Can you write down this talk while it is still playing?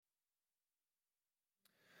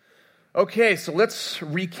Okay, so let's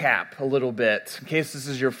recap a little bit. In case this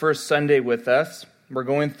is your first Sunday with us, we're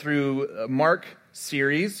going through a Mark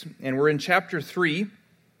series, and we're in chapter 3.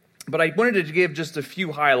 But I wanted to give just a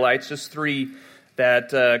few highlights, just three that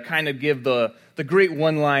kind of give the great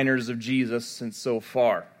one-liners of Jesus since so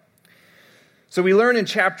far. So we learn in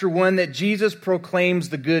chapter 1 that Jesus proclaims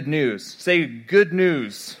the good news. Say, good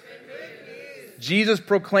news. Jesus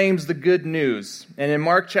proclaims the good news. And in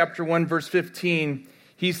Mark chapter 1, verse 15,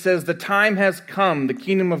 he says, the time has come, the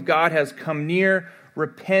kingdom of God has come near,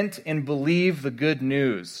 repent and believe the good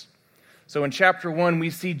news. So in chapter 1,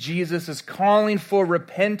 we see Jesus is calling for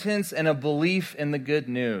repentance and a belief in the good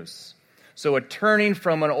news. So a turning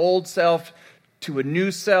from an old self to a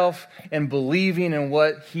new self and believing in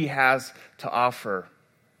what he has to offer.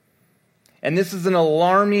 And this is an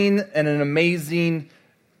alarming and an amazing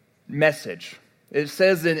message. It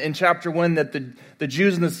says in chapter 1 that the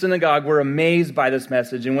Jews in the synagogue were amazed by this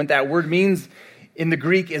message. And what that word means in the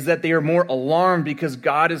Greek is that they are more alarmed because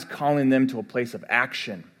God is calling them to a place of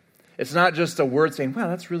action. It's not just a word saying, wow,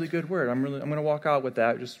 that's a really good word. I'm going to walk out with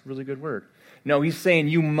that. Just really good word. No, he's saying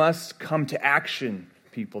you must come to action,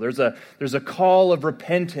 people. There's a call of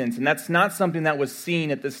repentance, and that's not something that was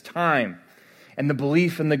seen at this time. And the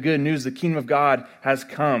belief in the good news, the kingdom of God has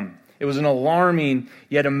come. It was an alarming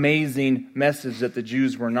yet amazing message that the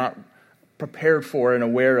Jews were not prepared for and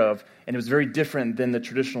aware of, and it was very different than the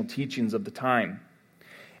traditional teachings of the time.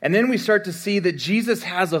 And then we start to see that Jesus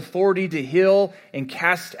has authority to heal and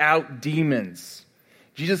cast out demons.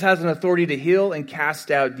 Jesus has an authority to heal and cast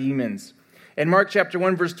out demons. In Mark chapter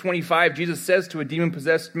 1, verse 25, Jesus says to a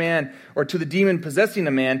demon-possessed man, or to the demon possessing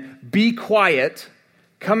a man, be quiet,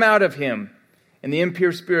 come out of him. And the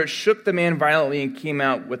impure spirit shook the man violently and came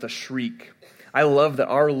out with a shriek. I love that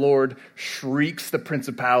our Lord shrieks the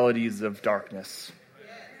principalities of darkness.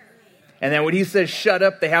 And then when he says shut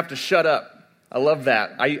up, they have to shut up. I love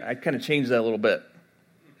that. I kind of changed that a little bit.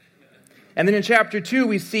 And then in chapter 2,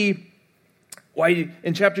 we see,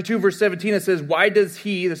 in chapter 2, verse 17, it says, why does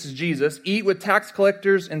he, this is Jesus, eat with tax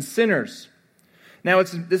collectors and sinners? Now,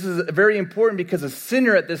 this is very important because a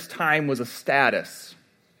sinner at this time was a status.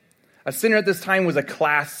 A sinner at this time was a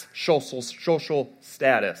class social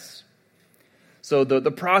status. So the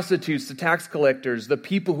prostitutes, the tax collectors, the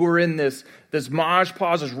people who were in this Maj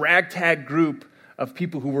Paz, this ragtag group of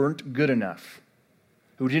people who weren't good enough,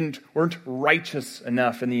 who weren't righteous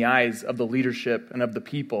enough in the eyes of the leadership and of the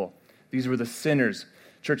people. These were the sinners.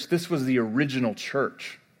 Church, this was the original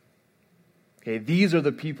church. Okay, these are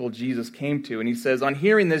the people Jesus came to. And he says, on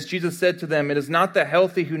hearing this, Jesus said to them, it is not the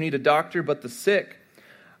healthy who need a doctor, but the sick.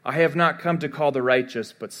 I have not come to call the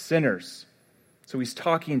righteous, but sinners. So he's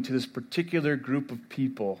talking to this particular group of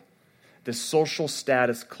people, this social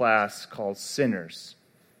status class called sinners.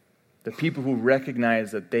 The people who recognize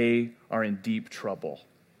that they are in deep trouble.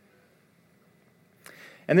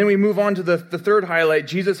 And then we move on to the third highlight.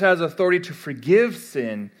 Jesus has authority to forgive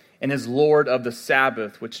sin and is Lord of the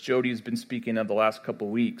Sabbath, which Jody's been speaking of the last couple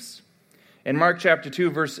weeks. In Mark chapter 2,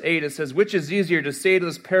 verse 8, it says, which is easier to say to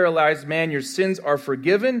this paralyzed man, your sins are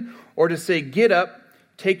forgiven, or to say, get up,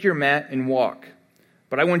 take your mat, and walk?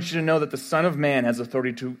 But I want you to know that the Son of Man has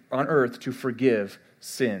authority on earth to forgive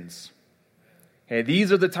sins. Okay,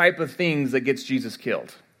 these are the type of things that gets Jesus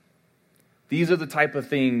killed. These are the type of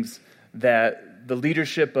things that the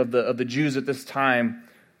leadership of the Jews at this time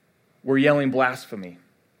were yelling blasphemy.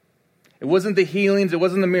 It wasn't the healings, it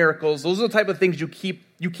wasn't the miracles. Those are the type of things you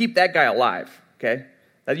keep that guy alive, okay?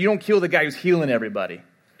 That you don't kill the guy who's healing everybody,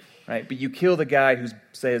 right? But you kill the guy who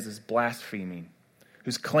says is blaspheming,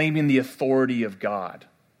 who's claiming the authority of God.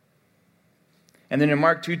 And then in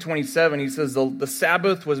Mark 2:27, he says, the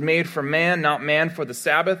Sabbath was made for man, not man for the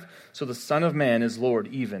Sabbath. So the Son of Man is Lord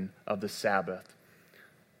even of the Sabbath.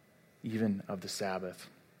 Even of the Sabbath.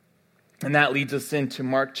 And that leads us into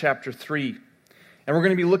Mark chapter 3. And we're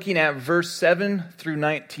going to be looking at verse 7 through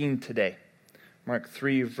 19 today. Mark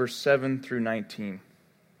 3, verse 7 through 19.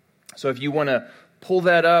 So if you want to pull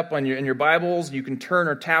that up in your Bibles, you can turn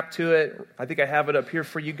or tap to it. I think I have it up here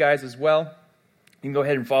for you guys as well. You can go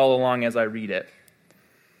ahead and follow along as I read it.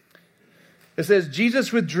 It says,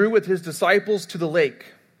 Jesus withdrew with his disciples to the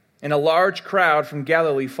lake, and a large crowd from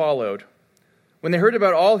Galilee followed. When they heard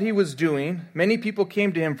about all he was doing, many people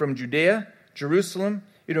came to him from Judea, Jerusalem,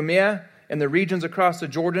 Idumea, and the regions across the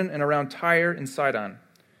Jordan and around Tyre and Sidon.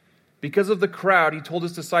 Because of the crowd, he told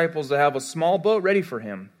his disciples to have a small boat ready for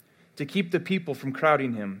him, to keep the people from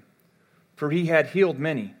crowding him. For he had healed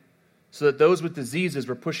many, so that those with diseases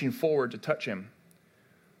were pushing forward to touch him.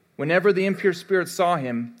 Whenever the impure spirits saw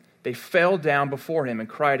him, they fell down before him and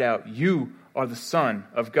cried out, "You are the Son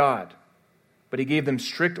of God." but he gave them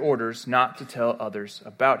strict orders not to tell others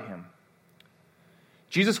about him.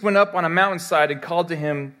 Jesus went up on a mountainside and called to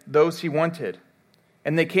him those he wanted,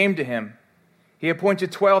 and they came to him. He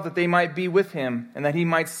appointed 12 that they might be with him, and that he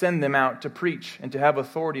might send them out to preach and to have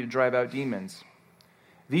authority to drive out demons.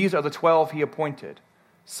 These are the 12 he appointed: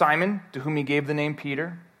 Simon, to whom he gave the name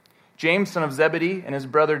Peter, James, son of Zebedee, and his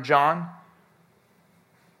brother John.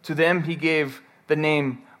 To them he gave the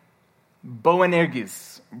name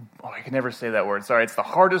Boanerges. I can never say that word. Sorry, it's the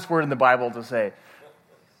hardest word in the Bible to say.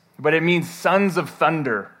 But it means sons of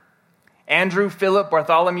thunder. Andrew, Philip,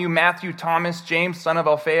 Bartholomew, Matthew, Thomas, James, son of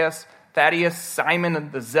Alphaeus, Thaddeus,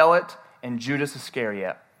 Simon the Zealot, and Judas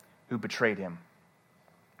Iscariot, who betrayed him.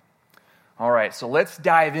 All right, so let's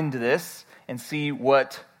dive into this and see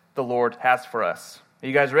what the Lord has for us. Are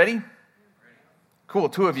you guys ready? Cool,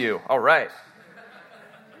 2 of you. All right.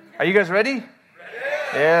 Are you guys ready?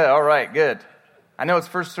 Yeah, all right, good. I know it's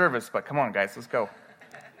first service, but come on, guys, let's go.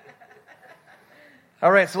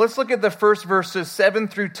 All right, so let's look at the first verses 7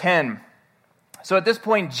 through 10. So at this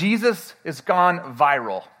point, Jesus is gone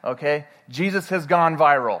viral, okay? Jesus has gone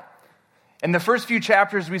viral. In the first few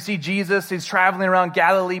chapters, we see Jesus, he's traveling around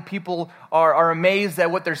Galilee. People are amazed at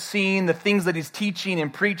what they're seeing, the things that he's teaching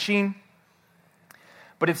and preaching.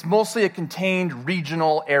 But it's mostly a contained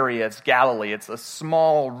regional area. It's Galilee. It's a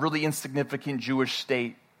small, really insignificant Jewish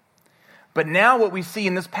state. But now what we see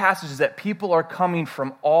in this passage is that people are coming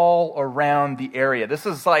from all around the area. This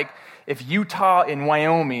is like if Utah and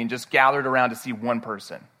Wyoming just gathered around to see one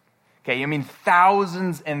person. Okay, I mean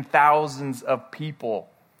thousands and thousands of people.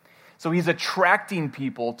 So he's attracting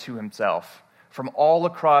people to himself from all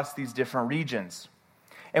across these different regions.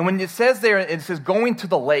 And when it says there, it says going to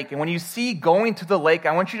the lake. And when you see going to the lake,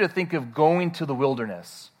 I want you to think of going to the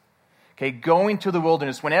wilderness. Okay, going to the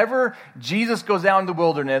wilderness. Whenever Jesus goes out in the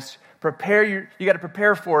wilderness, you got to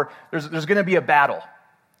prepare for, there's going to be a battle. All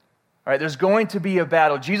right, there's going to be a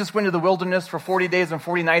battle. Jesus went to the wilderness for 40 days and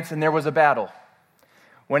 40 nights, and there was a battle.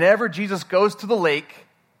 Whenever Jesus goes to the lake,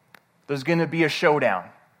 there's going to be a showdown.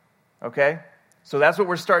 Okay? So that's what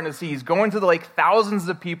we're starting to see. He's going to the lake, thousands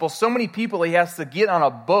of people, so many people he has to get on a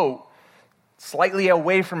boat slightly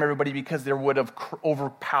away from everybody because they would have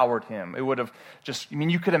overpowered him. It would have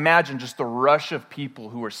you could imagine just the rush of people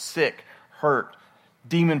who were sick, hurt,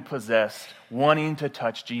 demon-possessed, wanting to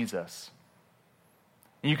touch Jesus.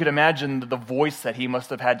 And you could imagine the voice that he must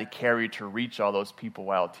have had to carry to reach all those people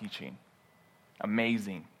while teaching.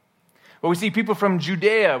 Amazing. But we see people from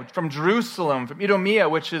Judea, from Jerusalem, from Idumea,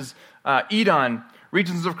 which is Edom,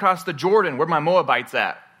 regions across the Jordan. Where are my Moabites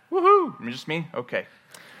at? Woohoo! Just me? Okay.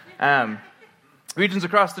 Regions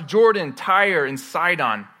across the Jordan, Tyre, and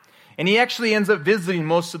Sidon. And he actually ends up visiting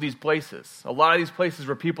most of these places. A lot of these places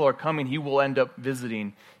where people are coming, he will end up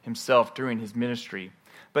visiting himself during his ministry.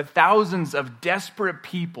 But thousands of desperate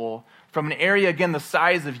people from an area, again, the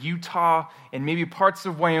size of Utah and maybe parts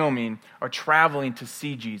of Wyoming, are traveling to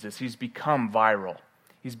see Jesus. He's become viral.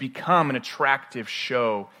 He's become an attractive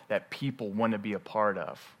show that people want to be a part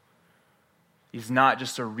of. He's not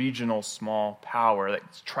just a regional small power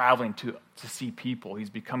that's traveling to see people. He's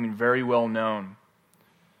becoming very well known.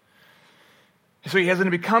 So he has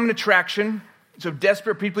become an attraction. So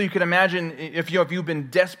desperate people, you can imagine if you've been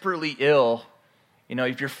desperately ill,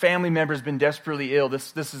 if your family member has been desperately ill,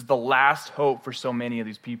 this is the last hope for so many of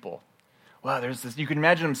these people. Wow, there's this. You can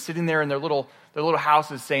imagine them sitting there in their little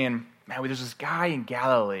houses saying, "Man, there's this guy in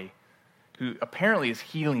Galilee who apparently is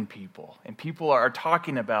healing people, and people are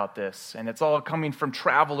talking about this, and it's all coming from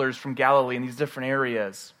travelers from Galilee in these different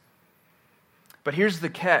areas." But here's the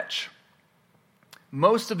catch: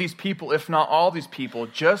 most of these people, if not all these people,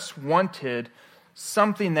 just wanted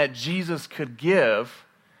something that Jesus could give,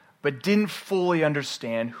 but didn't fully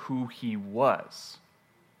understand who he was.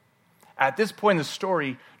 At this point in the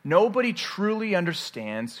story, nobody truly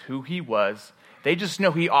understands who he was. They just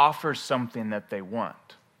know he offers something that they want.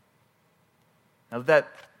 Now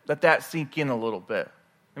let that sink in a little bit.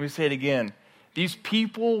 Let me say it again. These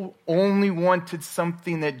people only wanted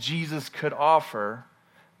something that Jesus could offer,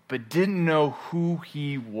 but didn't know who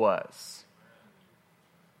he was.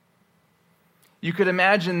 You could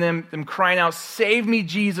imagine them crying out, "Save me,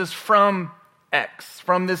 Jesus, from X,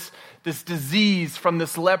 from this disease, from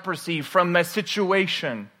this leprosy, from my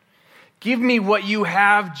situation. Give me what you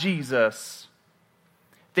have, Jesus."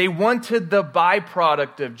 They wanted the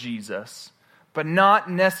byproduct of Jesus, but not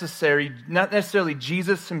necessarily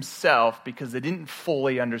Jesus himself, because they didn't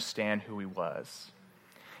fully understand who he was.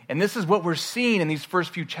 And this is what we're seeing in these first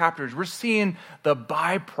few chapters. We're seeing the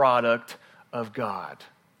byproduct of God.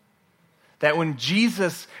 That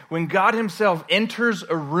when God himself enters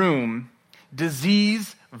a room,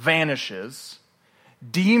 disease vanishes,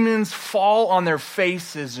 demons fall on their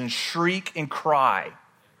faces and shriek and cry.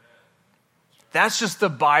 That's just the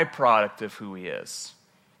byproduct of who he is.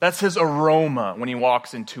 That's his aroma when he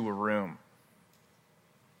walks into a room,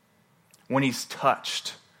 when he's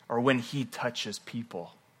touched, or when he touches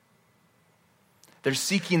people. They're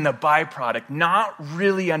seeking the byproduct, not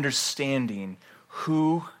really understanding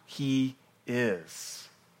who he is.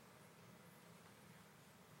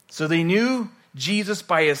 So they knew Jesus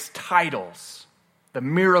by his titles: the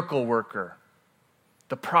miracle worker,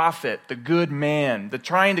 the prophet, the good man, the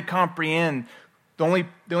trying to comprehend the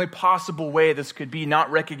only possible way this could be,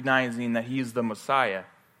 not recognizing that he is the Messiah.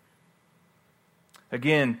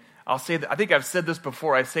 Again, I'll say that, I think I've said this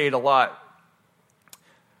before, I say it a lot.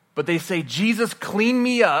 But they say, Jesus, clean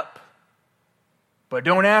me up, but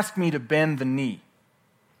don't ask me to bend the knee.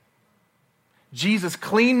 Jesus,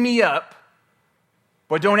 clean me up,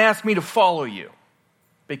 but don't ask me to follow you,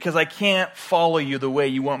 because I can't follow you the way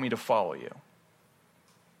you want me to follow you.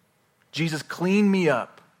 Jesus, clean me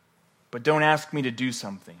up, but don't ask me to do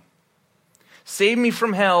something. Save me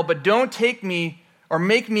from hell, but don't take me or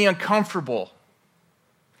make me uncomfortable.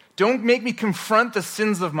 Don't make me confront the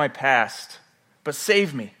sins of my past, but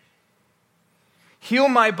save me. Heal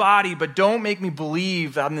my body, but don't make me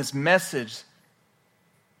believe on this message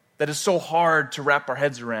that is so hard to wrap our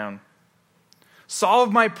heads around.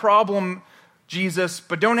 Solve my problem, Jesus,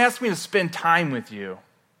 but don't ask me to spend time with you.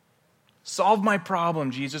 Solve my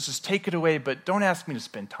problem, Jesus. Just take it away, but don't ask me to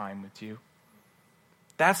spend time with you.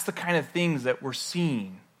 That's the kind of things that we're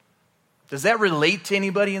seeing. Does that relate to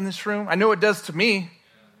anybody in this room? I know it does to me.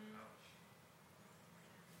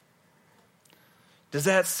 Does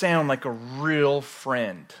that sound like a real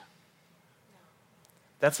friend?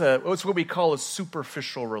 That's what we call a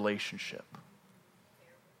superficial relationship.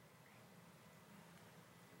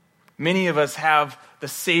 Many of us have the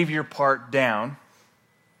Savior part down.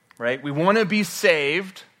 Right? We want to be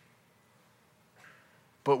saved,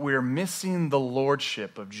 but we're missing the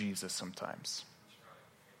lordship of Jesus sometimes.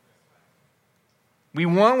 We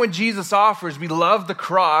want what Jesus offers. We love the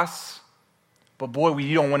cross, but boy,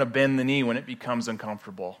 we don't want to bend the knee when it becomes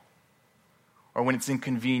uncomfortable, or when it's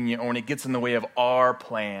inconvenient, or when it gets in the way of our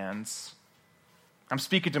plans. I'm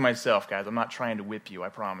speaking to myself, guys. I'm not trying to whip you, I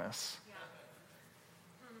promise.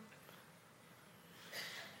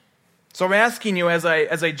 So I'm asking you, as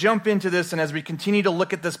I jump into this and as we continue to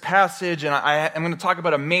look at this passage, and I'm going to talk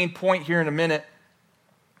about a main point here in a minute,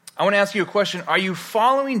 I want to ask you a question. Are you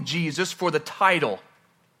following Jesus for the title?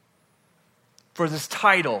 For this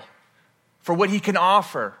title? For what he can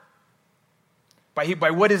offer?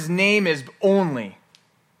 By what his name is only?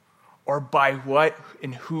 Or by what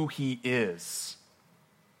and who he is?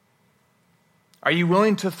 Are you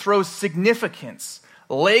willing to throw significance,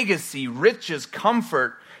 legacy, riches,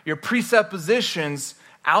 comfort, your presuppositions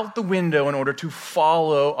out the window in order to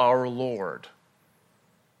follow our Lord?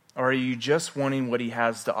 Or are you just wanting what he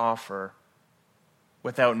has to offer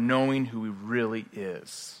without knowing who he really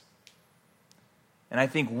is? And I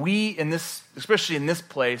think we, especially in this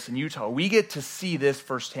place in Utah, we get to see this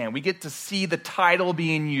firsthand. We get to see the title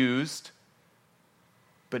being used,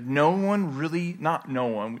 but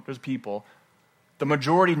there's people, the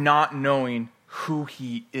majority not knowing who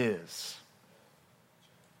he is.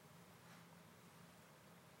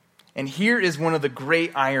 And here is one of the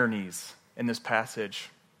great ironies in this passage.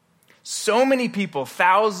 So many people,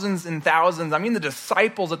 thousands and thousands, the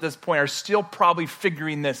disciples at this point are still probably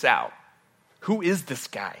figuring this out. Who is this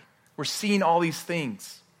guy? We're seeing all these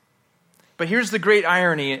things. But here's the great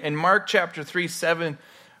irony. In Mark chapter 3,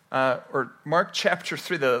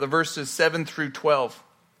 the verses 7 through 12,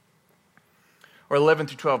 or 11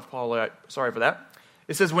 through 12, Paul, sorry for that.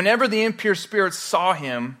 It says, whenever the impure spirits saw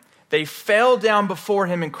him, they fell down before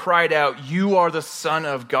him and cried out, "You are the Son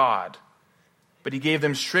of God." But he gave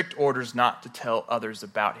them strict orders not to tell others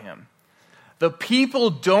about him. The people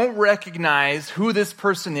don't recognize who this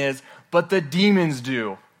person is, but the demons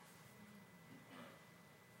do.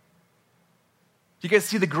 Do you guys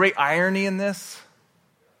see the great irony in this?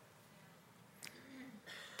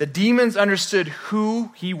 The demons understood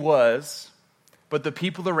who he was, but the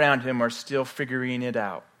people around him are still figuring it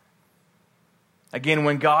out. Again,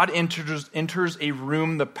 when God enters a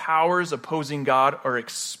room, the powers opposing God are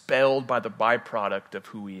expelled by the byproduct of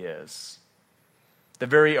who he is. The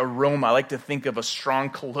very aroma, I like to think of a strong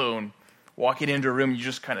cologne. Walking into a room, you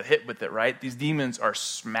just kind of hit with it, right? These demons are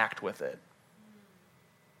smacked with it.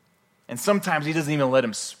 And sometimes he doesn't even let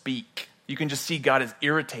them speak. You can just see God is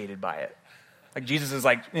irritated by it. Like Jesus is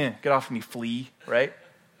like, get off me, flee, right?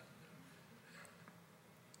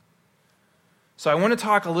 So I want to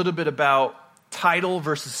talk a little bit about title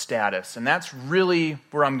versus status. And that's really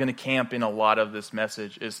where I'm going to camp in a lot of this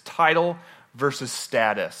message, is title versus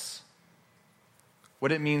status.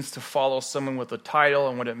 What it means to follow someone with a title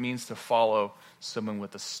and what it means to follow someone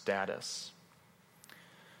with a status.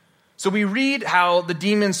 So we read how the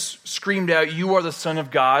demons screamed out, "You are the Son of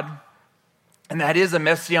God." And that is a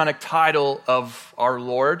messianic title of our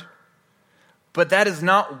Lord. But that is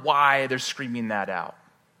not why they're screaming that out.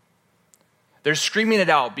 They're screaming it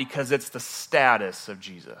out because it's the status of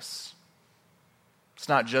Jesus. It's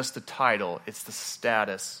not just the title, it's the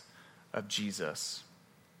status of Jesus.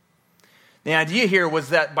 The idea here was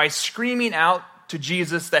that by screaming out to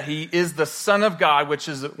Jesus that he is the Son of God, which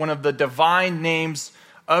is one of the divine names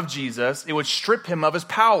of Jesus, it would strip him of his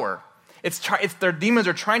power. Their demons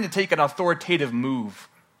are trying to take an authoritative move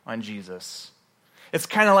on Jesus. It's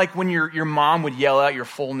kind of like when your mom would yell out your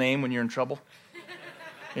full name when you're in trouble.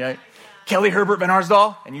 Yeah. Kelly Herbert Van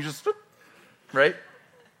Arsdal, and you just, right?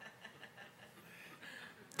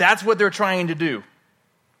 That's what they're trying to do.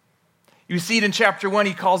 You see it in chapter 1,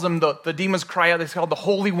 he calls them, the demons cry out, it's called the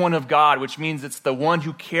Holy One of God, which means it's the one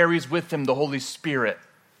who carries with him the Holy Spirit.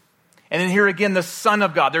 And then here again, the Son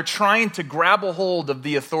of God. They're trying to grab a hold of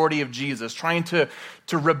the authority of Jesus, trying to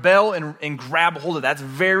rebel and grab a hold of that. That's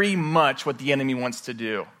very much what the enemy wants to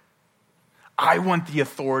do. I want the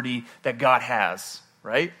authority that God has,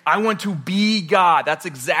 right? I want to be God. That's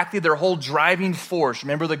exactly their whole driving force.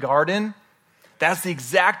 Remember the garden? That's the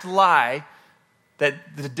exact lie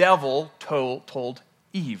that the devil told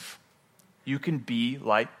Eve. You can be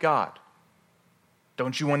like God.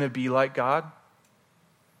 Don't you want to be like God?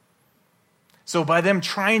 So by them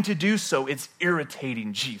trying to do so, it's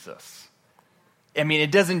irritating Jesus. I mean,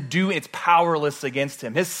 it's powerless against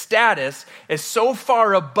him. His status is so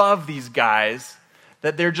far above these guys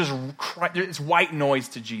that it's white noise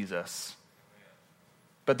to Jesus.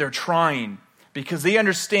 But they're trying because they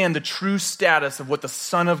understand the true status of what the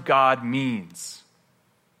Son of God means.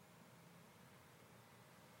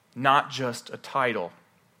 Not just a title.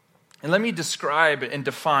 And let me describe and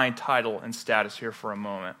define title and status here for a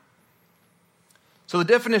moment. So the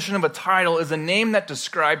definition of a title is a name that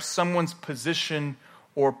describes someone's position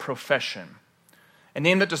or profession. A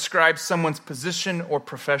name that describes someone's position or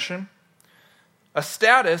profession. A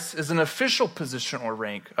status is an official position or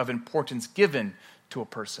rank of importance given to a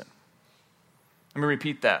person. Let me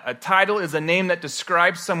repeat that. A title is a name that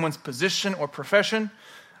describes someone's position or profession.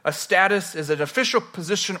 A status is an official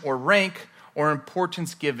position or rank or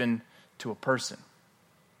importance given to a person.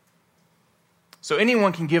 So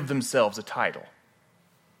anyone can give themselves a title.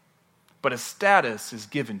 But a status is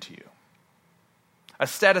given to you. A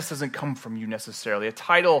status doesn't come from you necessarily. A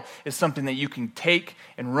title is something that you can take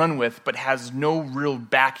and run with, but has no real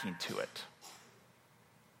backing to it.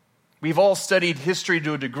 We've all studied history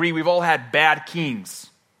to a degree. We've all had bad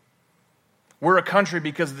kings. We're a country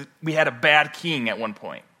because we had a bad king at one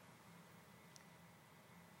point.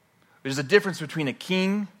 There's a difference between a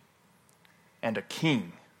king and a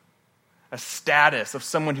king. A status of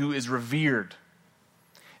someone who is revered.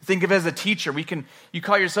 Think of it as a teacher. You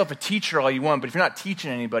call yourself a teacher all you want, but if you're not teaching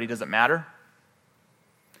anybody, does it matter?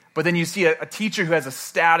 But then you see a teacher who has a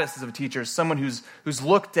status as a teacher, someone who's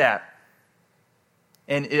looked at,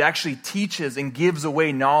 and it actually teaches and gives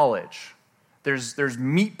away knowledge. There's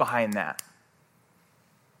meat behind that.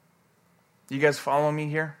 You guys follow me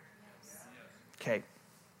here? Okay.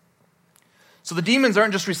 So the demons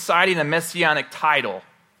aren't just reciting a messianic title.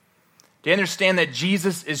 They understand that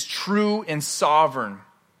Jesus is true and sovereign,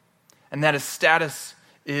 and that his status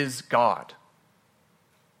is God.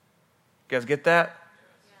 You guys get that?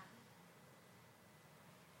 Yeah.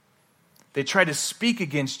 They try to speak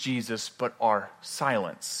against Jesus, but are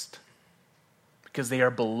silenced because they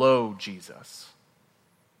are below Jesus.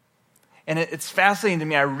 And it's fascinating to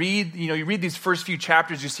me. You read these first few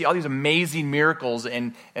chapters, you see all these amazing miracles,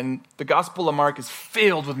 and the Gospel of Mark is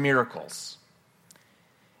filled with miracles.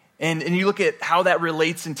 And you look at how that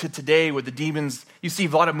relates into today with the demons. You see a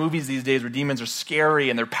lot of movies these days where demons are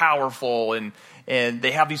scary and they're powerful and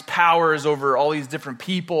they have these powers over all these different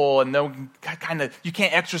people and you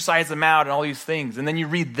can't exorcise them out and all these things. And then you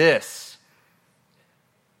read this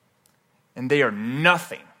and they are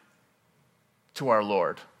nothing to our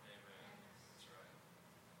Lord.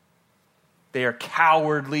 They are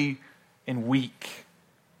cowardly and weak.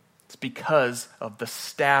 It's because of the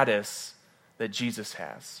status that Jesus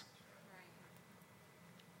has.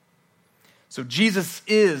 So Jesus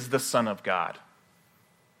is the Son of God,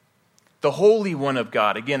 the Holy One of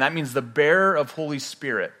God. Again, that means the bearer of Holy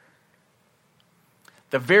Spirit.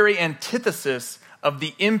 The very antithesis of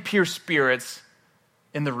the impure spirits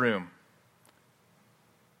in the room.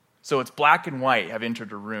 So it's black and white have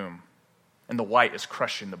entered a room, and the white is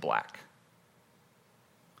crushing the black.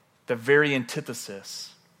 The very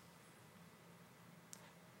antithesis.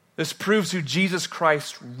 This proves who Jesus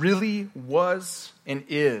Christ really was and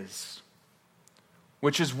is,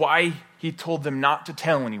 which is why he told them not to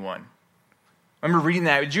tell anyone. I remember reading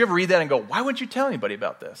that. Did you ever read that and go, why wouldn't you tell anybody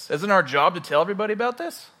about this? Isn't our job to tell everybody about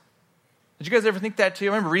this? Did you guys ever think that too? I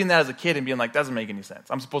remember reading that as a kid and being like, that doesn't make any sense.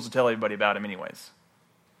 I'm supposed to tell everybody about him anyways.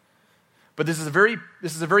 But this is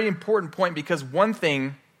a very important point, because one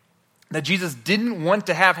thing that Jesus didn't want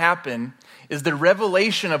to have happen is the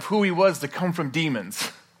revelation of who he was to come from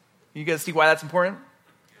demons. You guys see why that's important?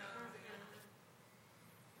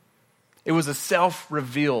 It was a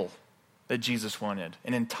self-reveal that Jesus wanted,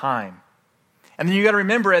 and in time. And then you got to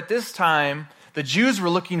remember, at this time, the Jews were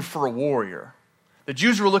looking for a warrior. The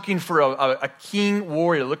Jews were looking for a king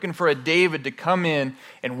warrior, looking for a David to come in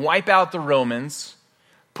and wipe out the Romans,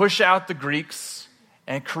 push out the Greeks,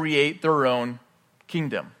 and create their own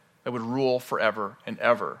kingdom that would rule forever and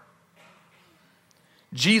ever.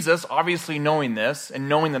 Jesus, obviously knowing this, and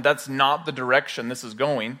knowing that that's not the direction this is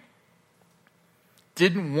going,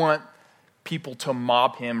 didn't want people to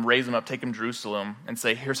mob him, raise him up, take him to Jerusalem, and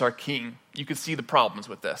say, here's our king. You could see the problems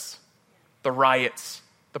with this. The riots,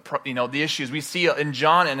 the issues. We see in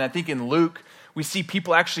John, and I think in Luke, we see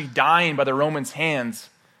people actually dying by the Romans' hands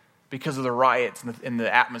because of the riots and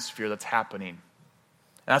the atmosphere that's happening.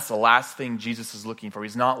 And that's the last thing Jesus is looking for.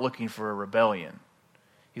 He's not looking for a rebellion.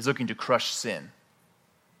 He's looking to crush sin.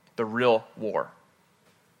 The real war.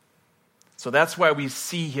 So that's why we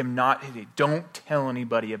see him don't tell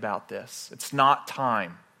anybody about this. It's not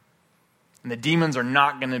time. And the demons are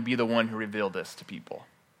not going to be the one who reveal this to people.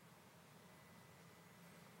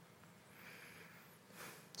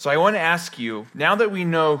 So I want to ask you, now that we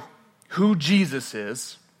know who Jesus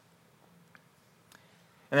is,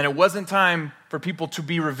 and that it wasn't time for people to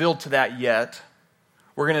be revealed to that yet,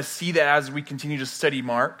 we're going to see that as we continue to study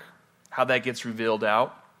Mark, how that gets revealed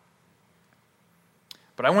out.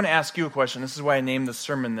 But I want to ask you a question. This is why I named the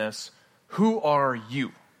sermon this. Who are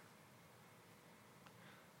you?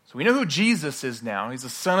 So we know who Jesus is now. He's the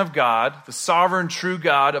Son of God, the sovereign, true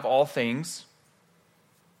God of all things.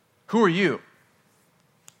 Who are you?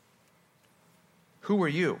 Who are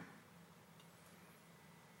you?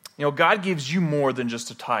 You know, God gives you more than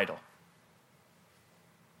just a title.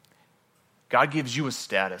 God gives you a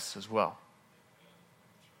status as well.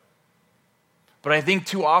 But I think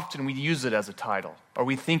too often we use it as a title, or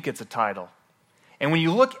we think it's a title. And when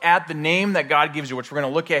you look at the name that God gives you, which we're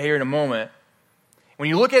going to look at here in a moment, when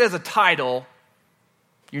you look at it as a title,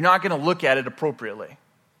 you're not going to look at it appropriately.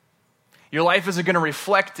 Your life isn't going to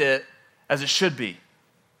reflect it as it should be.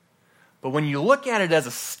 But when you look at it as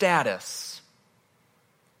a status,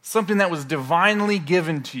 something that was divinely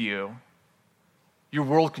given to you, your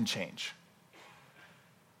world can change.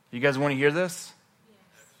 You guys want to hear this?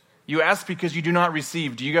 Yes. You ask because you do not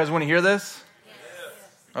receive. Do you guys want to hear this? Yes.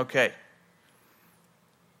 Okay.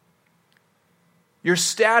 Your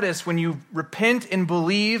status when you repent and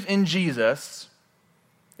believe in Jesus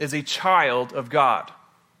is a child of God.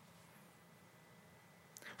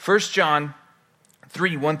 1 John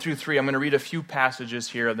 3, 1 through 3. I'm going to read a few passages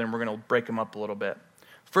here, and then we're going to break them up a little bit.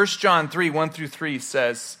 1 John 3, 1 through 3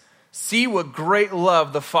 says, "See what great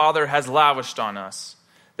love the Father has lavished on us,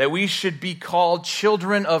 that we should be called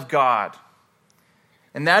children of God.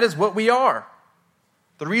 And that is what we are.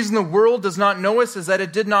 The reason the world does not know us is that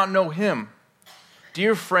it did not know him.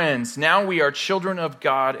 Dear friends, now we are children of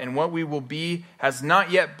God, and what we will be has not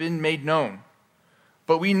yet been made known.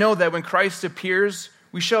 But we know that when Christ appears,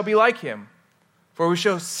 we shall be like him, for we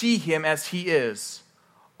shall see him as he is.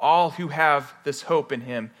 All who have this hope in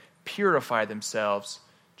him purify themselves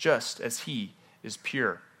just as he is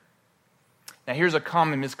pure." Now here's a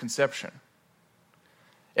common misconception.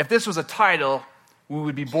 If this was a title, we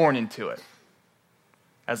would be born into it.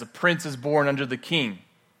 As a prince is born under the king.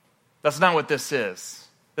 That's not what this is.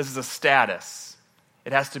 This is a status.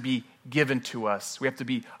 It has to be given to us. We have to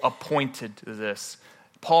be appointed to this.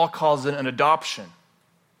 Paul calls it an adoption.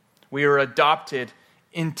 We are adopted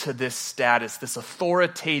into this status, this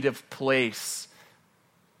authoritative place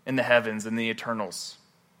in the heavens, in the eternals.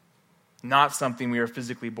 Not something we are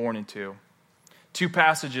physically born into. Two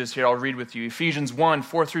passages here I'll read with you. Ephesians 1,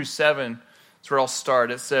 4 through 7. That's where I'll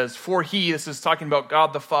start. It says, "For he," this is talking about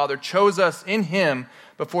God the Father, "chose us in him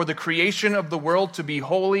before the creation of the world to be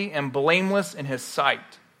holy and blameless in his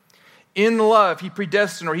sight. In love, he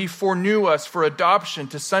predestined, or he foreknew us for adoption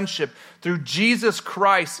to sonship through Jesus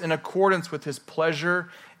Christ in accordance with his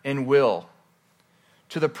pleasure and will,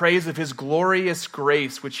 to the praise of his glorious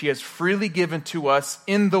grace, which he has freely given to us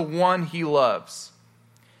in the one he loves.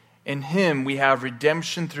 In him we have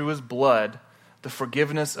redemption through his blood, the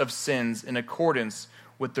forgiveness of sins in accordance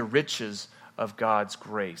with the riches of God's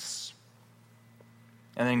grace.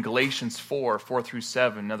 And then Galatians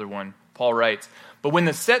 4:4-7, another one, Paul writes, "But when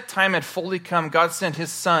the set time had fully come, God sent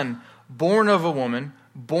his Son, born of a woman,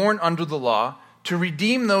 born under the law, to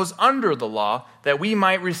redeem those under the law, that we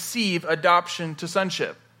might receive adoption to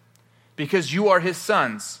sonship. Because you are his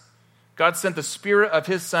sons, God sent the Spirit of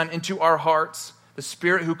his Son into our hearts, the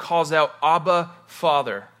Spirit who calls out, 'Abba,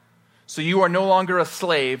 Father.' So you are no longer a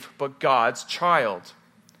slave, but God's child.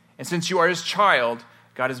 And since you are his child,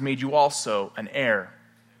 God has made you also an heir."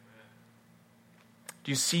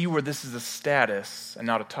 Do you see where this is a status and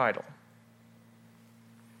not a title?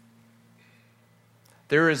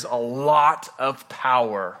 There is a lot of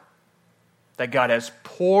power that God has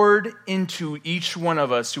poured into each one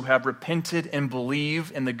of us who have repented and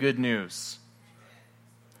believe in the good news,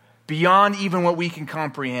 beyond even what we can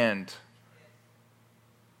comprehend.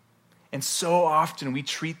 And so often we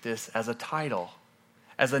treat this as a title,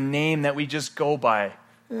 as a name that we just go by.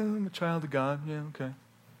 I'm a child of God. Yeah, okay.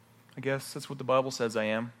 I guess that's what the Bible says I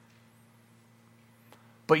am.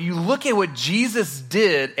 But you look at what Jesus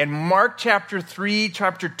did in Mark chapter 3,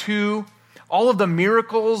 chapter 2, all of the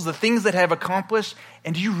miracles, the things that have accomplished,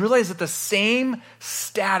 and do you realize that the same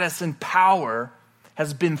status and power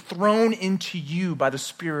has been thrown into you by the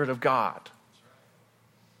Spirit of God?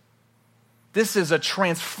 This is a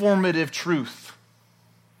transformative truth.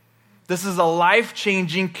 This is a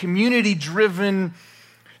life-changing, community-driven,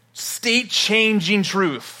 state-changing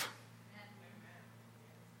truth.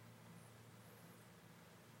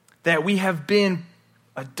 That we have been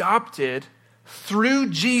adopted through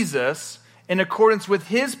Jesus in accordance with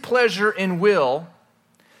his pleasure and will,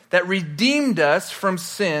 that redeemed us from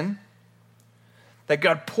sin, that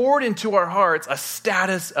God poured into our hearts a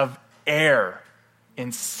status of heir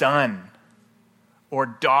and son or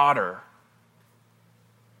daughter.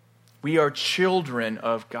 We are children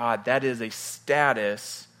of God. That is a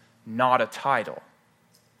status, not a title.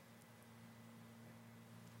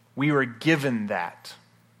 We were given that.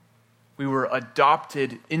 We were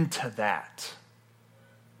adopted into that.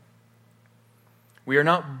 We are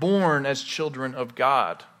not born as children of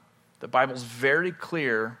God. The Bible's very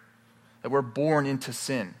clear that we're born into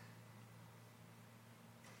sin.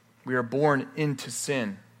 We are born into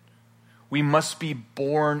sin. We must be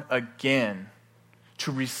born again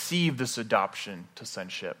to receive this adoption to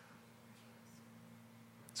sonship.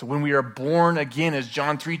 So when we are born again, as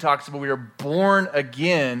John 3 talks about, we are born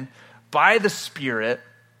again by the Spirit,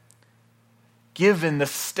 given the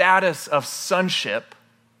status of sonship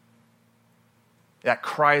that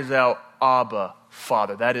cries out, "Abba,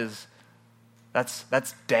 Father." That's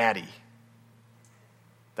daddy.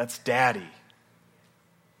 That's daddy.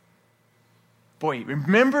 Boy,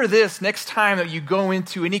 remember this next time that you go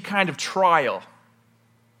into any kind of trial.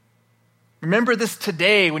 Remember this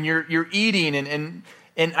today when you're eating, and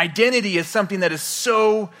identity is something that is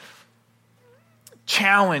so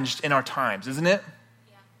challenged in our times, isn't it?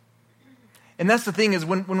 And that's the thing is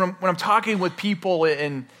when I'm talking with people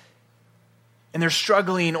and they're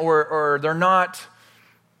struggling or they're not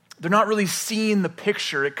really seeing the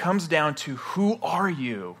picture, it comes down to, who are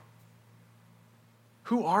you?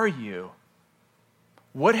 Who are you?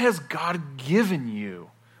 What has God given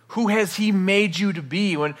you? Who has he made you to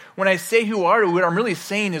be? When I say who are you, what I'm really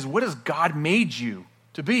saying is, what has God made you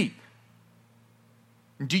to be?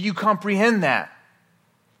 Do you comprehend that?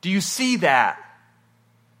 Do you see that?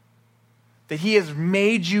 That he has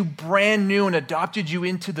made you brand new and adopted you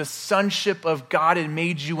into the sonship of God and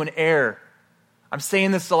made you an heir. I'm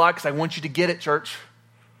saying this a lot because I want you to get it, church.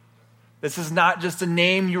 This is not just a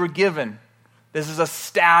name you were given. This is a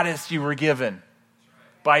status you were given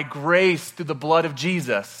by grace through the blood of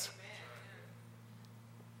Jesus.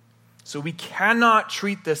 So we cannot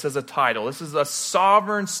treat this as a title. This is a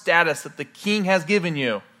sovereign status that the king has given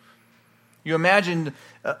you. You imagine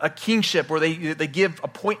a kingship where they give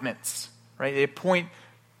appointments. Right? They appoint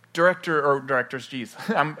directors, geez.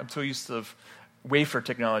 I'm so used to wafer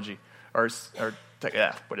technology or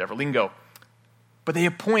whatever, lingo. But they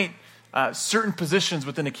appoint certain positions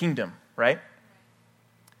within a kingdom, right?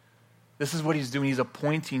 This is what he's doing. He's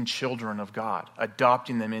appointing children of God,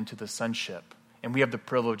 adopting them into the sonship. And we have the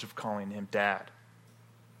privilege of calling him dad.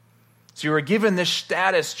 So you are given this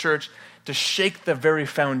status, church, to shake the very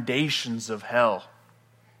foundations of hell.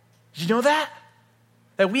 Did you know that?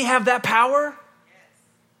 That we have that power? Yes.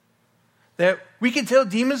 That we can tell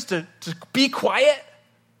demons to be quiet?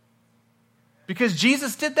 Because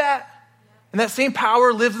Jesus did that? And that same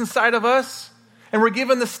power lives inside of us. And we're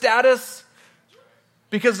given the status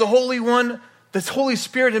because the Holy One, this Holy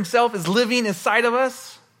Spirit himself is living inside of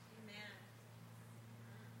us.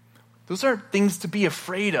 Those aren't things to be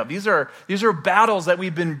afraid of. These are battles that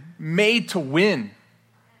we've been made to win.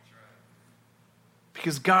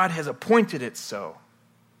 Because God has appointed it so.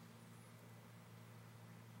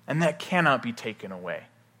 And that cannot be taken away.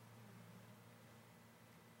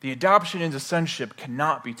 The adoption into sonship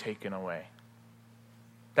cannot be taken away.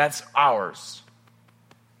 That's ours.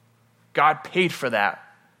 God paid for that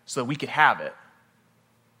so that we could have it.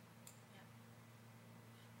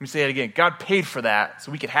 Let me say it again. God paid for that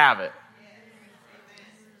so we could have it.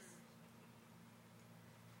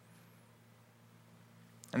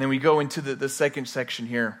 And then we go into the second section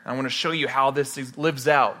here. I want to show you how this lives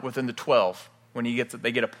out within the 12 when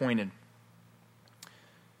they get appointed.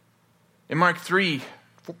 In Mark 3,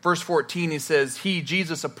 verse 14, he says, He,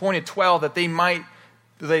 Jesus, appointed 12 that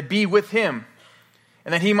they be with him,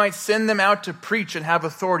 and that he might send them out to preach and have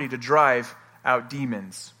authority to drive out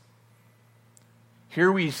demons. Here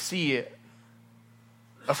we see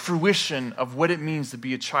a fruition of what it means to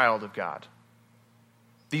be a child of God.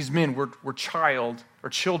 These men were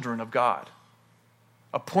children of God,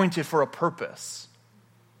 appointed for a purpose.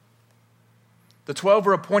 The 12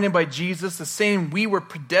 were appointed by Jesus, the same. We were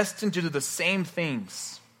predestined to do the same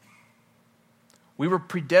things. We were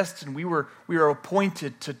predestined. We were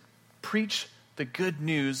appointed to preach the good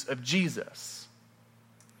news of Jesus.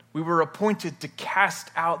 We were appointed to cast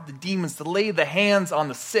out the demons, to lay the hands on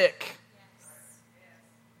the sick.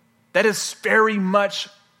 That is very much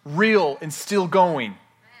real and still going.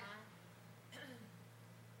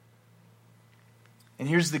 And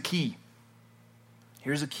here's the key.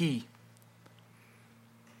 Here's a key.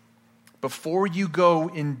 Before you go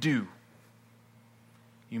and do,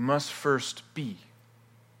 you must first be.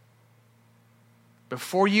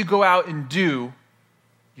 Before you go out and do,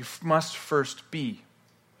 you must first be.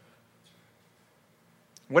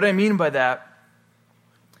 What I mean by that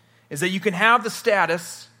is that you can have the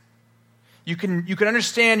status, you can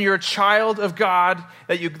understand you're a child of God,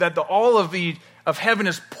 that all of heaven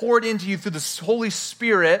is poured into you through the Holy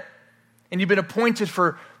Spirit, and you've been appointed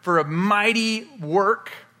for a mighty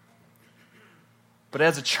work. But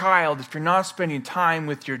as a child, if you're not spending time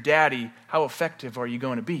with your daddy, how effective are you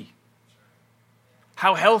going to be?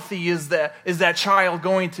 How healthy is that child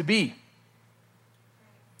going to be?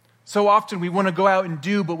 So often we want to go out and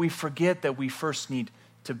do, but we forget that we first need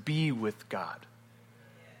to be with God.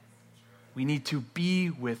 We need to be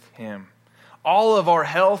with him. All of our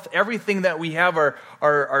health, everything that we have,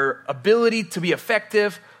 our ability to be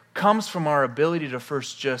effective comes from our ability to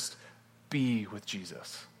first just be with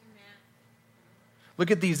Jesus. Amen.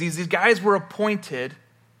 Look at these. These guys were appointed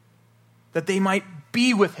that they might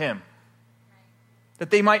be with him.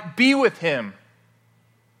 That they might be with him.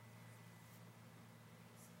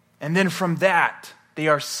 And then from that, they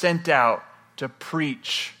are sent out to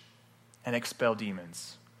preach and expel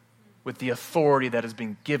demons with the authority that has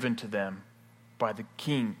been given to them by the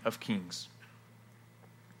King of Kings.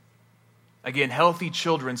 Again, healthy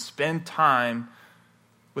children spend time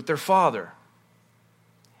with their father.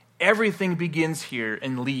 Everything begins here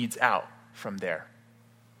and leads out from there.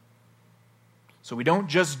 So we don't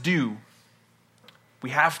just do,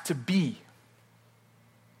 we have to be.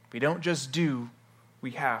 We don't just do,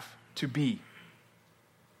 we have to be.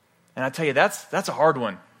 And I tell you, that's a hard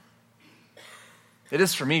one. It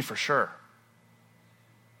is for me, for sure.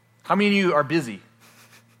 How many of you are busy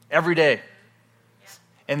every day?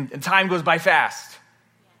 And time goes by fast.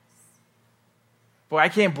 Boy, I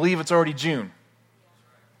can't believe it's already June.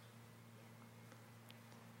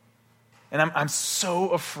 And I'm so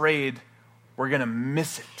afraid we're going to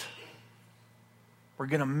miss it. We're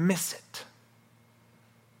going to miss it.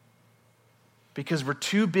 Because we're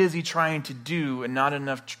too busy trying to do and not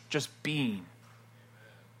enough just being.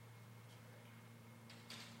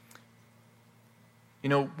 You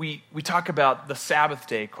know, we talk about the Sabbath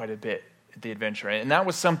day quite a bit at the Adventure, right? And that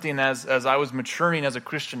was something as I was maturing as a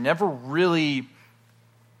Christian, never really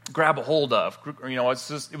grab a hold of. You know,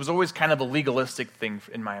 it was always kind of a legalistic thing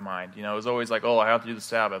in my mind. You know, it was always like, oh, I have to do the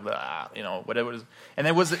Sabbath, you know, whatever it is. And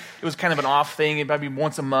it was kind of an off thing. It might be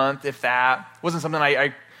once a month, if that. It wasn't something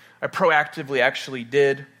I proactively actually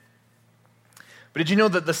did. But did you know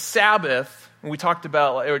that the Sabbath, when we talked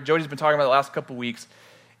about, or Jody's been talking about the last couple of weeks,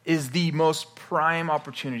 is the most prime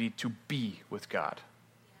opportunity to be with God.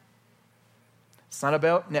 It's not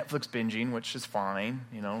about Netflix binging, which is fine,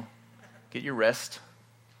 you know. Get your rest,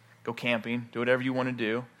 go camping, do whatever you want to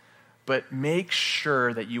do. But make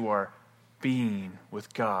sure that you are being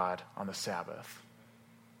with God on the Sabbath.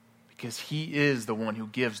 because he is the one who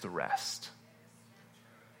gives the rest.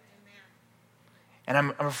 And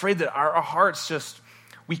I'm afraid that our hearts just,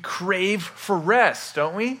 we crave for rest,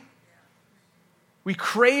 don't we? We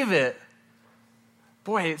crave it.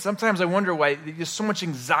 Boy, sometimes I wonder why there's so much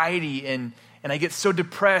anxiety and I get so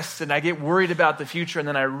depressed and I get worried about the future, and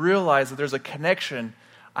then I realize that there's a connection.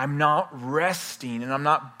 I'm not resting and I'm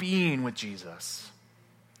not being with Jesus.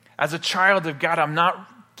 As a child of God, I'm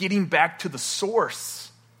not getting back to the source.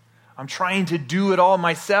 I'm trying to do it all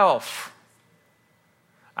myself.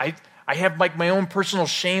 I have like my own personal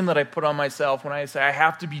shame that I put on myself when I say I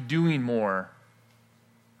have to be doing more.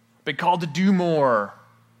 I've been called to do more.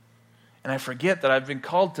 And I forget that I've been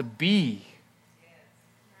called to be.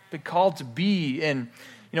 Been called to be. And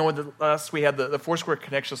when we had the Foursquare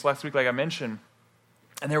Connection last week, like I mentioned,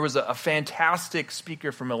 and there was a fantastic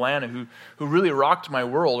speaker from Atlanta who really rocked my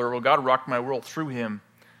world, or God rocked my world through him.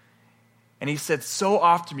 And he said, so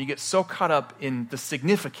often you get so caught up in the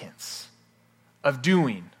significance of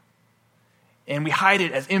doing, and we hide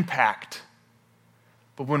it as impact.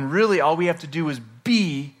 But when really all we have to do is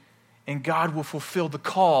be, and God will fulfill the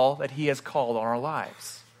call that he has called on our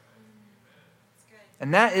lives.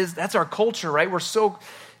 And that's our culture, right? We're so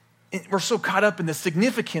caught up in the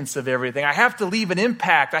significance of everything. I have to leave an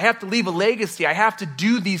impact. I have to leave a legacy. I have to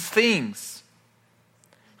do these things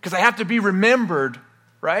because I have to be remembered,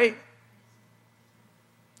 right?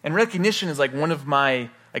 And recognition is like one of my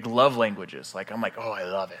love languages. Like, I'm like, oh, I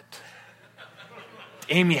love it.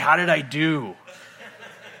 Amy, how did I do?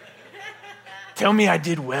 Tell me I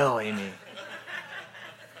did well, Amy.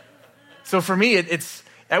 So for me,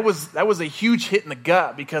 that was a huge hit in the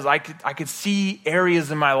gut, because I could see areas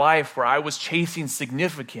in my life where I was chasing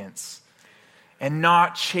significance and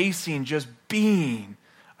not chasing just being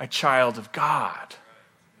a child of God.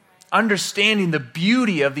 Understanding the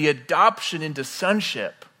beauty of the adoption into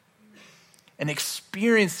sonship and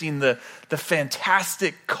experiencing the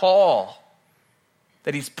fantastic call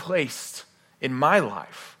that he's placed in my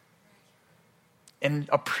life and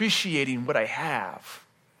appreciating what I have.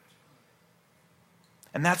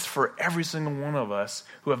 And that's for every single one of us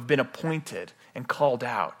who have been appointed and called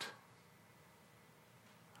out.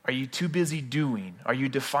 Are you too busy doing? Are you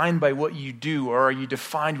defined by what you do, or are you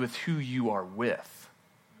defined with who you are with?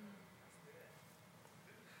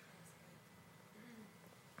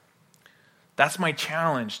 That's my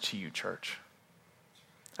challenge to you, church.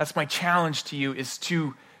 That's my challenge to you, is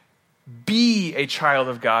to be a child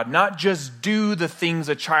of God, not just do the things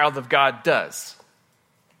a child of God does.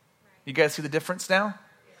 You guys see the difference now?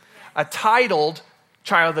 A titled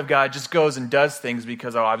child of God just goes and does things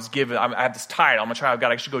because, I have this title, I'm a child of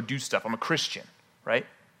God, I should go do stuff, I'm a Christian, right?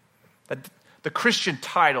 The Christian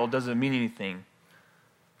title doesn't mean anything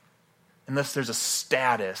unless there's a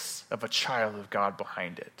status of a child of God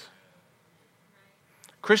behind it.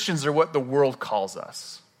 Christians are what the world calls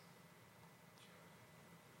us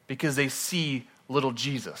because they see little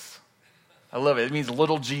Jesus. I love it. It means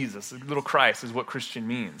little Jesus, little Christ is what Christian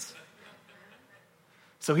means.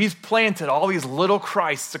 So he's planted all these little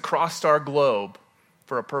Christs across our globe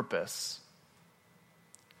for a purpose.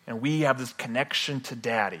 And we have this connection to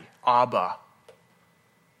Daddy, Abba,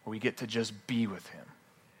 where we get to just be with him.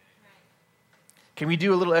 Can we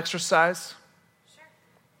do a little exercise? Sure.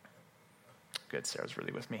 Good, Sarah's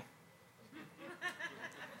really with me.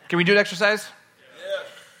 Can we do an exercise? Yes.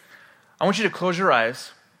 I want you to close your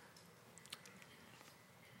eyes.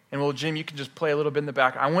 And Jim, you can just play a little bit in the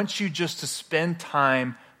back. I want you just to spend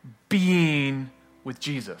time being with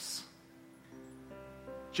Jesus.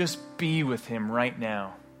 Just be with him right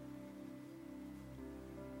now.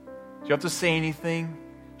 You don't have to say anything,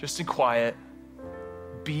 just in quiet.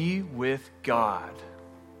 Be with God.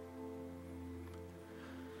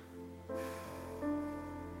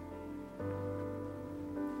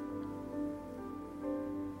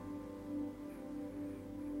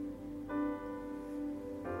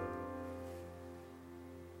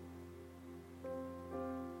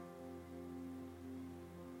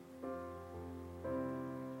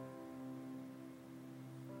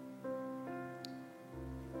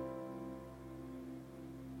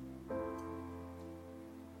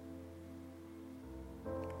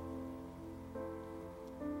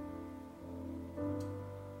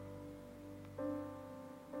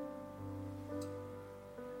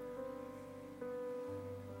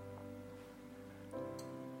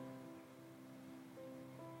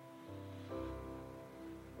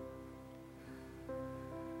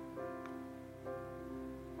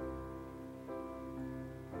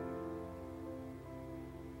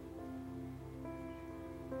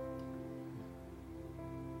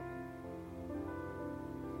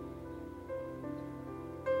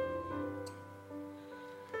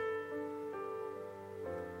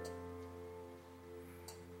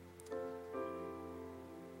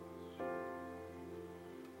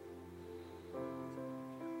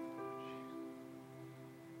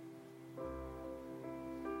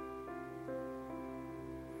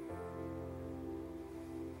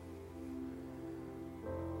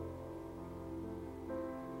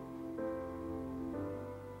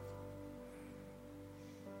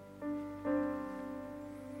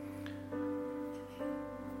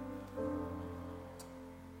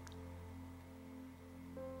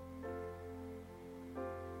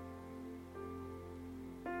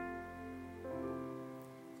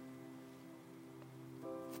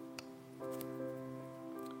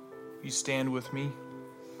 You stand with me.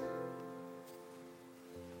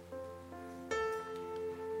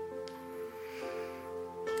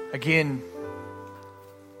 Again,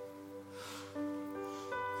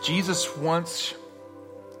 Jesus wants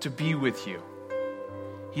to be with you.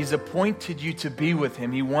 He's appointed you to be with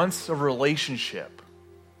him. He wants a relationship.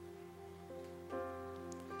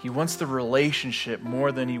 He wants the relationship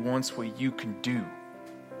more than he wants what you can do.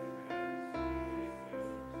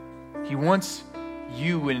 He wants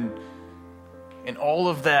you and all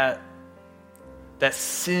of that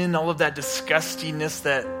sin, all of that disgustingness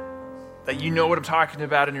that you know what I'm talking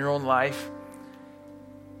about in your own life.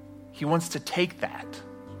 He wants to take that.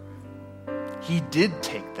 He did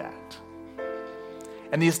take that.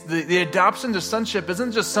 And the adoption to sonship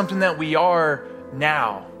isn't just something that we are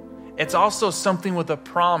now. It's also something with a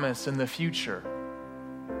promise in the future.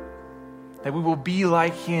 That we will be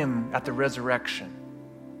like him at the resurrection.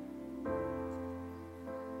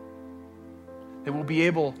 That we'll be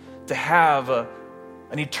able to have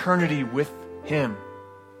an eternity with him,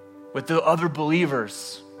 with the other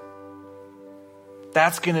believers.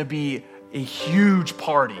 That's going to be a huge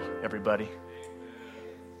party, everybody.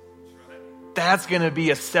 That's going to be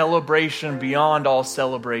a celebration beyond all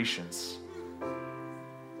celebrations.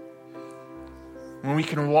 When we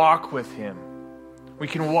can walk with him, we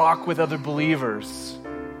can walk with other believers.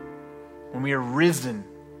 When we are risen,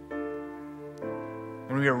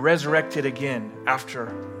 when we are resurrected again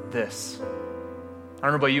after this. I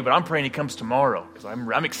don't know about you, but I'm praying he comes tomorrow because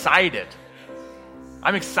I'm excited.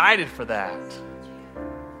 I'm excited for that.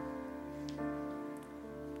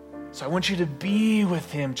 So I want you to be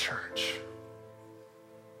with him, church.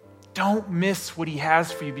 Don't miss what he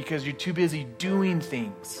has for you because you're too busy doing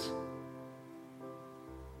things.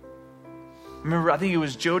 Remember, I think it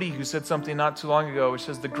was Jody who said something not too long ago, which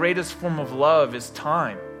says the greatest form of love is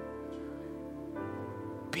time.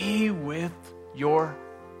 Be with your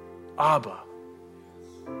Abba.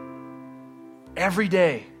 Every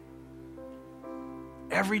day.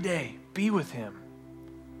 Every day. Be with him.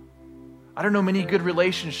 I don't know many good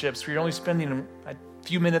relationships where you're only spending a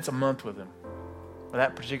few minutes a month with him, with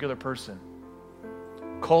that particular person.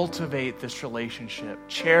 Cultivate this relationship.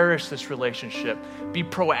 Cherish this relationship. Be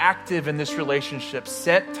proactive in this relationship.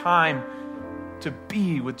 Set time to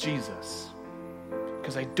be with Jesus.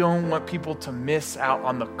 Because I don't want people to miss out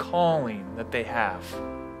on the calling that they have.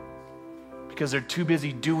 Because they're too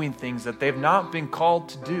busy doing things that they've not been called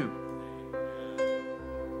to do.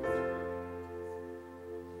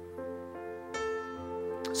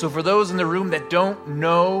 So for those in the room that don't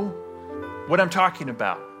know what I'm talking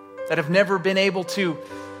about, that have never been able to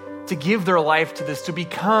give their life to this, to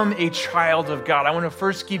become a child of God, I want to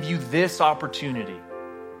first give you this opportunity.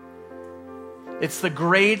 It's the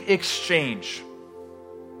great exchange.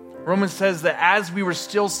 Romans says that as we were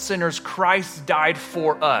still sinners, Christ died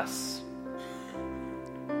for us.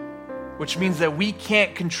 Which means that we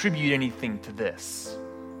can't contribute anything to this.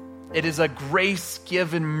 It is a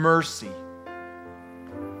grace-given mercy.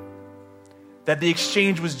 That the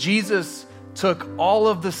exchange was Jesus took all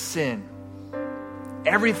of the sin,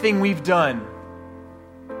 everything we've done,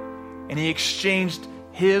 and he exchanged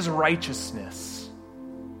his righteousness,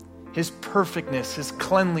 his perfectness, his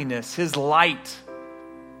cleanliness, his light,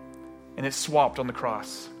 and it swapped on the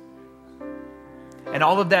cross. And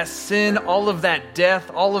all of that sin, all of that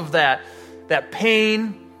death, all of that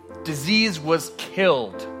pain, disease was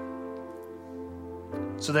killed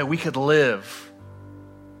so that we could live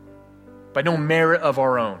by no merit of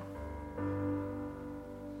our own.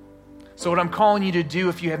 So what I'm calling you to do,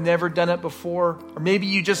 if you have never done it before, or maybe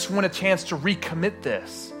you just want a chance to recommit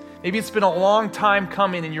this. Maybe it's been a long time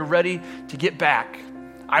coming and you're ready to get back.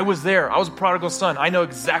 I was there. I was a prodigal son. I know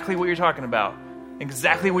exactly what you're talking about,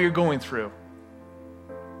 exactly what you're going through.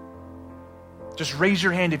 Just raise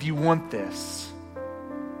your hand if you want this.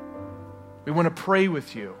 We want to pray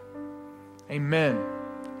with you. Amen.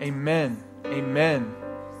 Amen. Amen.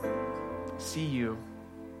 See you.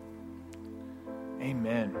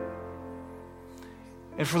 Amen.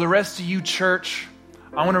 And for the rest of you, church,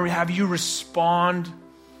 I want to have you respond.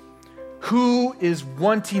 Who is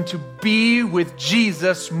wanting to be with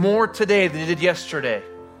Jesus more today than they did yesterday?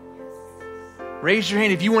 Raise your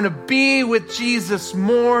hand if you want to be with Jesus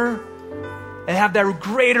more and have that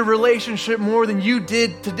greater relationship more than you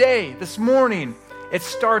did today, this morning. It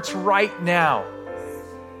starts right now.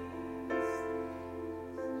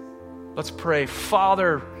 Let's pray.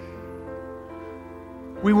 Father,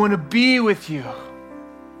 we want to be with you.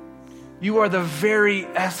 You are the very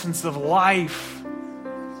essence of life.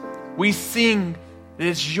 We sing that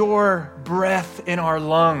it's your breath in our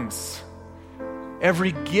lungs.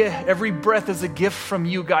 Every gift, every breath is a gift from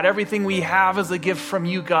you, God. Everything we have is a gift from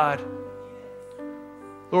you, God.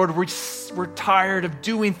 Lord, we're tired of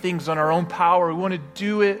doing things on our own power. We want to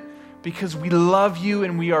do it because we love you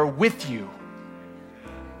and we are with you.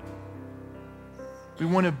 We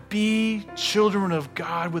want to be children of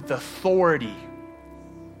God with authority.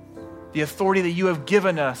 The authority that you have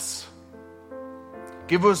given us.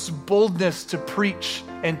 Give us boldness to preach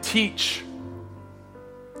and teach.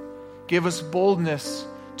 Give us boldness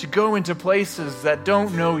to go into places that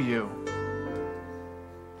don't know you.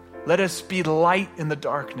 Let us be light in the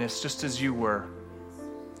darkness, just as you were.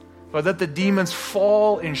 Lord, let the demons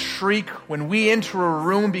fall and shriek when we enter a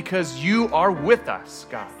room because you are with us,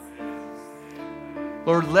 God.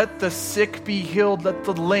 Lord, let the sick be healed. Let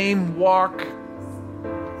the lame walk.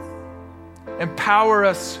 Empower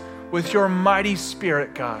us with your mighty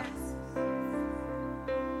Spirit, God.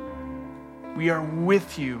 We are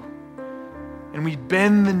with you, and we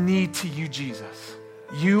bend the knee to you, Jesus.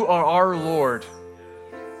 You are our Lord.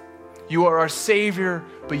 You are our Savior,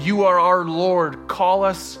 but you are our Lord. Call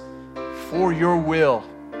us for your will.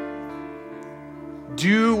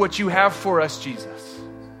 Do what you have for us, Jesus.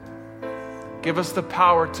 Give us the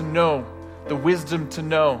power to know, the wisdom to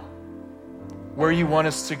know where you want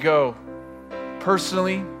us to go.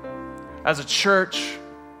 Personally, as a church,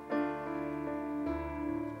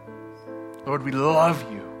 Lord, we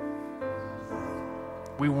love you.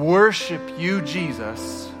 We worship you,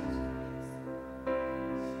 Jesus.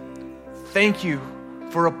 Thank you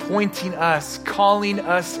for appointing us, calling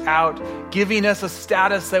us out, giving us a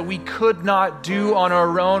status that we could not do on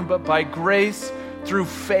our own, but by grace through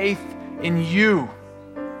faith in you.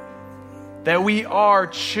 That we are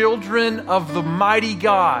children of the mighty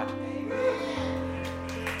God.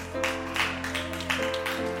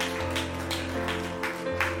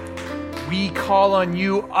 We call on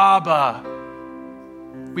you, Abba.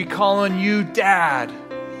 We call on you, Dad.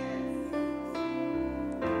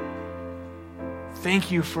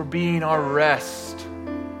 Thank you for being our rest.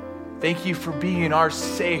 Thank you for being our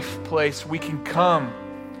safe place. We can come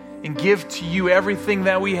and give to you everything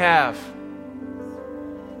that we have.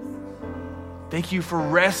 Thank you for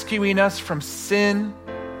rescuing us from sin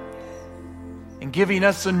and giving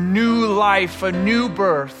us a new life, a new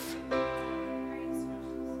birth.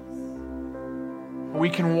 We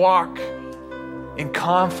can walk in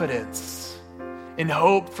confidence, in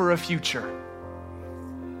hope for a future.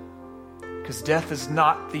 Because death is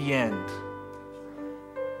not the end.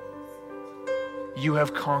 You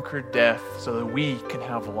have conquered death so that we can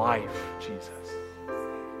have life, Jesus.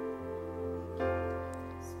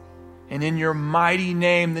 And in your mighty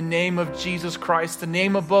name, the name of Jesus Christ, the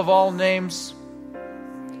name above all names,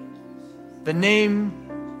 the name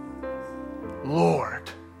Lord,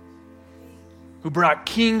 who brought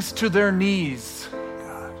kings to their knees,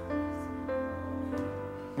 God,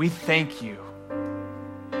 we thank you.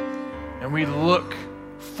 And we look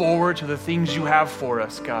forward to the things you have for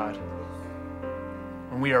us, God.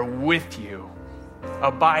 And we are with you,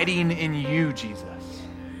 abiding in you, Jesus.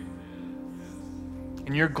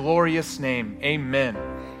 In your glorious name, amen.